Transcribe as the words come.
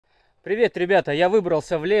Привет, ребята, я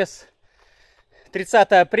выбрался в лес.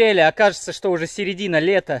 30 апреля, окажется, что уже середина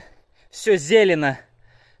лета. Все зелено,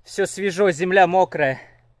 все свежо, земля мокрая.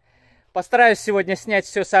 Постараюсь сегодня снять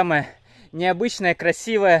все самое необычное,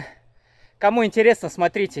 красивое. Кому интересно,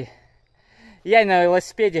 смотрите. Я на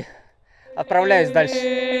велосипеде отправляюсь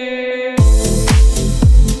дальше.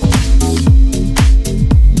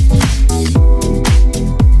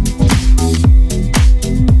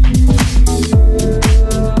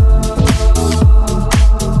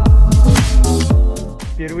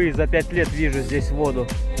 Впервые за 5 лет вижу здесь воду.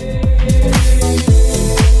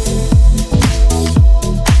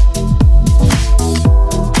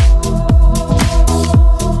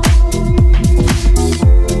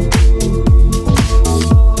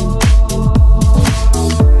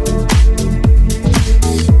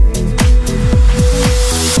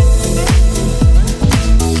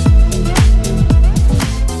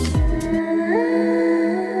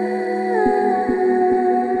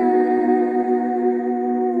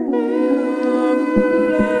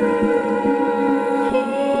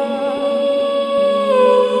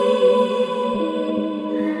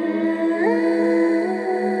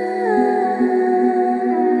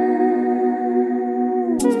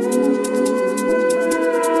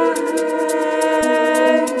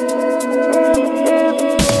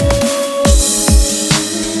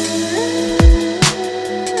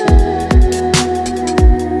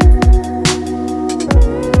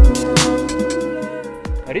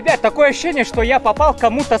 Ребят, такое ощущение, что я попал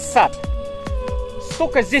кому-то в сад.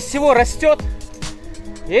 Столько здесь всего растет,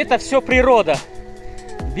 и это все природа,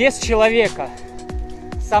 без человека,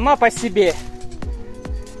 сама по себе.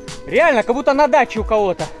 Реально, как будто на даче у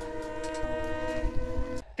кого-то.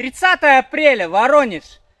 30 апреля,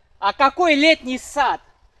 Воронеж. А какой летний сад?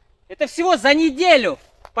 Это всего за неделю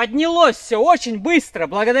поднялось все очень быстро,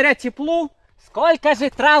 благодаря теплу. Сколько же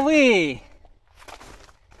травы!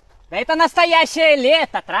 Да это настоящее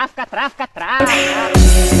лето! Травка, травка, травка!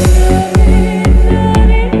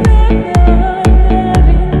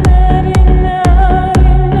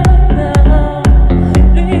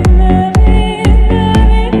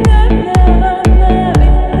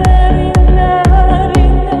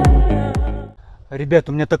 Ребят,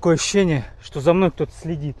 у меня такое ощущение, что за мной кто-то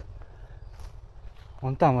следит.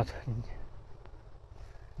 Вон там вот.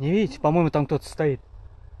 Не видите? По-моему, там кто-то стоит.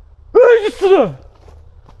 Иди сюда!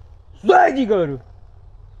 Сюда иди, говорю!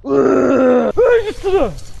 Иди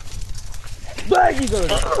сюда! Сюда иди,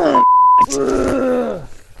 говорю!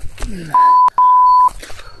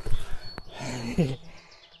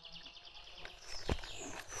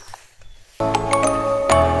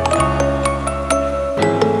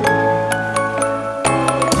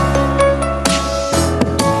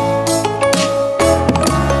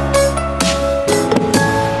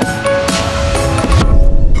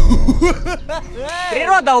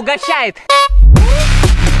 Природа угощает!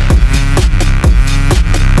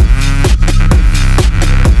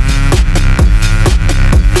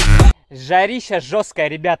 Жарища жесткая,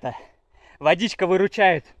 ребята. Водичка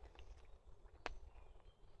выручает.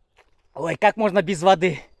 Ой, как можно без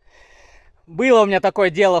воды? Было у меня такое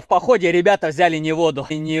дело в походе. Ребята взяли не воду.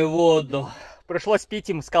 Пришлось пить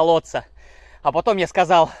им с колодца. А потом я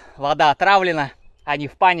сказал, вода отравлена. Они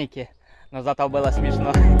в панике. Но зато было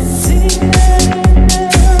смешно.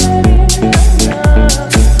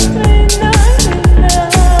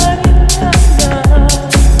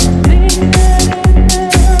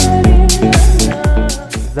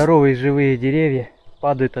 Здоровые живые деревья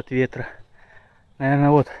падают от ветра. Наверное,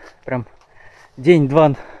 вот прям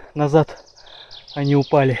день-два назад они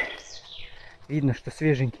упали. Видно, что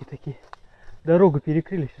свеженькие такие. Дорогу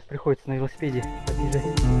перекрыли, сейчас приходится на велосипеде объезжать.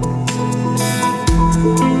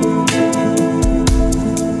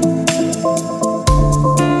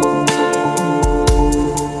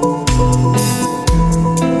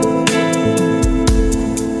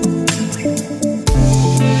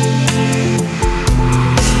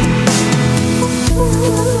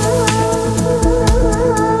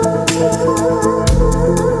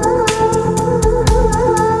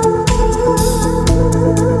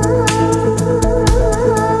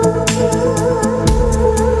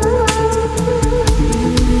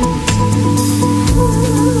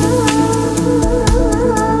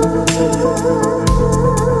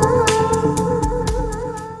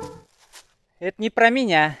 Это не про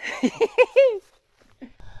меня.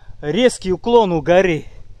 Резкий уклон у горы.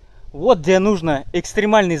 Вот где нужно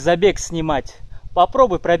экстремальный забег снимать.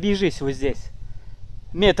 Попробуй пробежись вот здесь.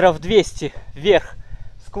 Метров 200 вверх,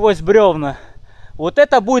 сквозь бревна. Вот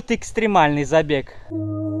это будет экстремальный забег.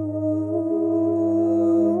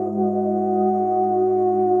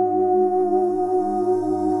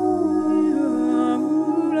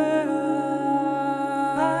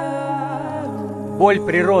 боль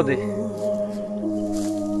природы.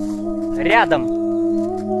 Рядом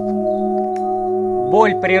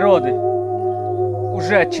боль природы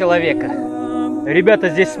уже от человека. Ребята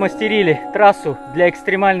здесь смастерили трассу для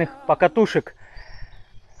экстремальных покатушек.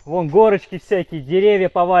 Вон горочки всякие, деревья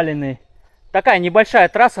поваленные. Такая небольшая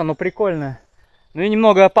трасса, но прикольная. Ну и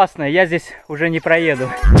немного опасная, я здесь уже не проеду.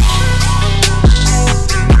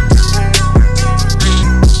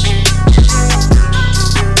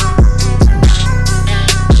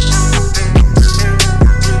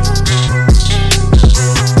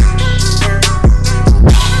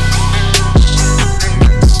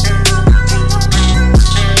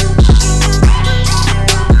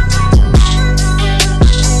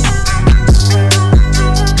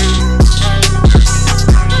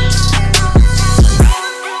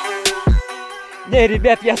 Не,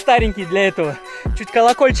 ребят, я старенький для этого. Чуть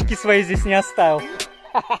колокольчики свои здесь не оставил.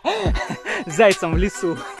 Зайцем в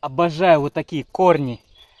лесу. Обожаю вот такие корни.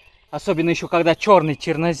 Особенно еще когда черный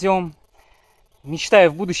чернозем.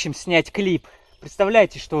 Мечтаю в будущем снять клип.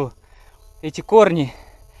 Представляете, что эти корни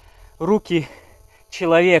 — руки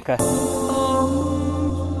человека.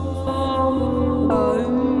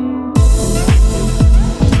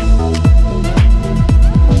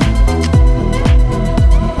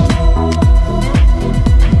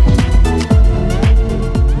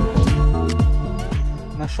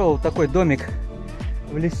 Нашел вот такой домик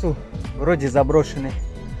в лесу, вроде заброшенный.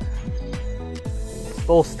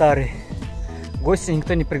 Стол старый. Гостя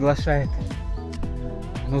никто не приглашает.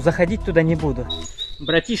 Но заходить туда не буду.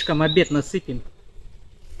 Братишкам обед насыпем.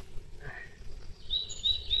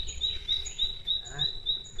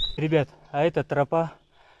 Ребят, а это тропа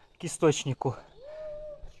к источнику.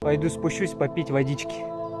 Пойду спущусь попить водички.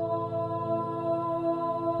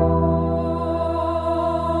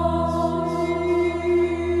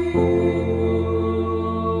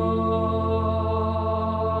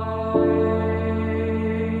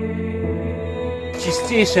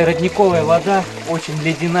 Чистейшая родниковая вода, очень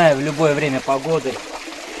ледяная в любое время погоды.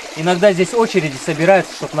 Иногда здесь очереди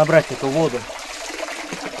собираются, чтобы набрать эту воду.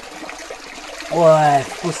 Ой,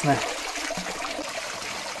 вкусно.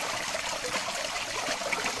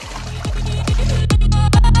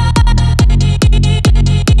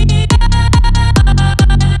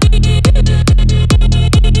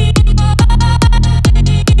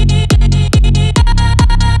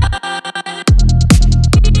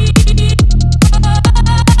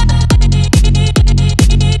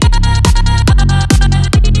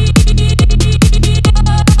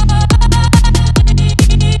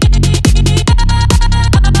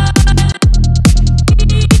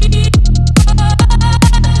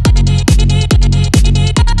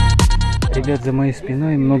 Ребят, за моей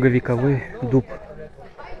спиной многовековой дуб.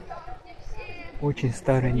 Очень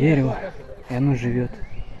старое дерево, и оно живет.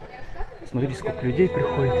 Смотри, сколько людей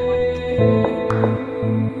приходит.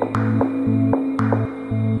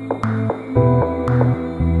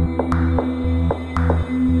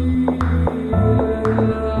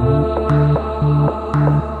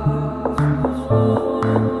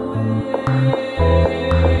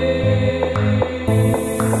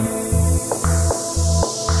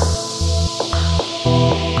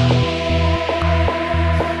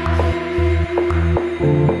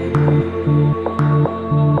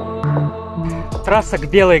 Трасса к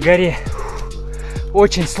Белой горе.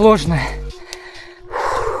 Очень сложная.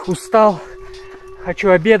 Устал.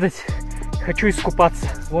 Хочу обедать. Хочу искупаться.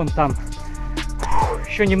 Вон там.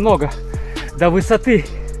 Еще немного до высоты.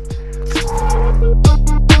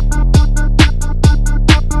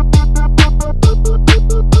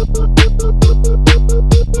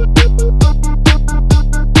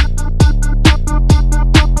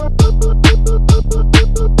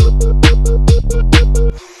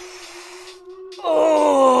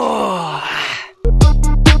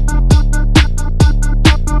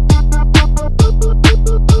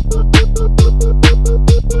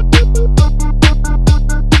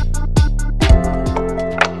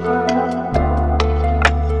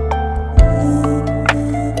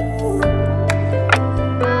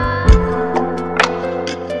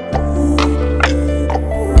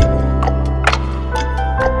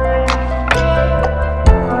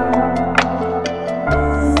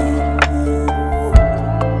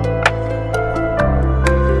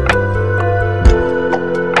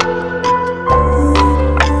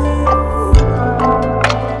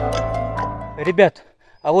 Ребят,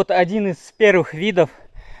 а вот один из первых видов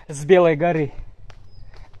с Белой горы.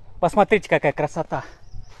 Посмотрите, какая красота.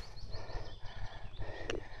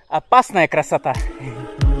 Опасная красота.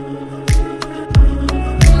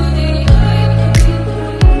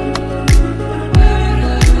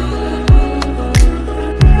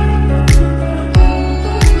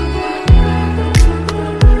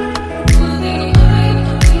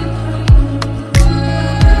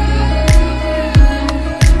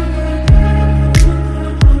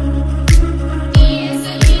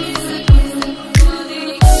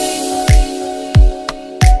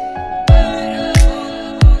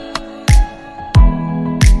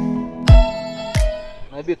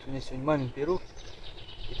 обед у меня сегодня мамин пирог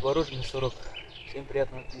и творожный сырок. Всем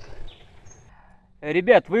приятного аппетита.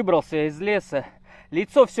 Ребят, выбрался я из леса.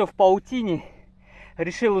 Лицо все в паутине.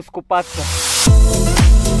 Решил искупаться.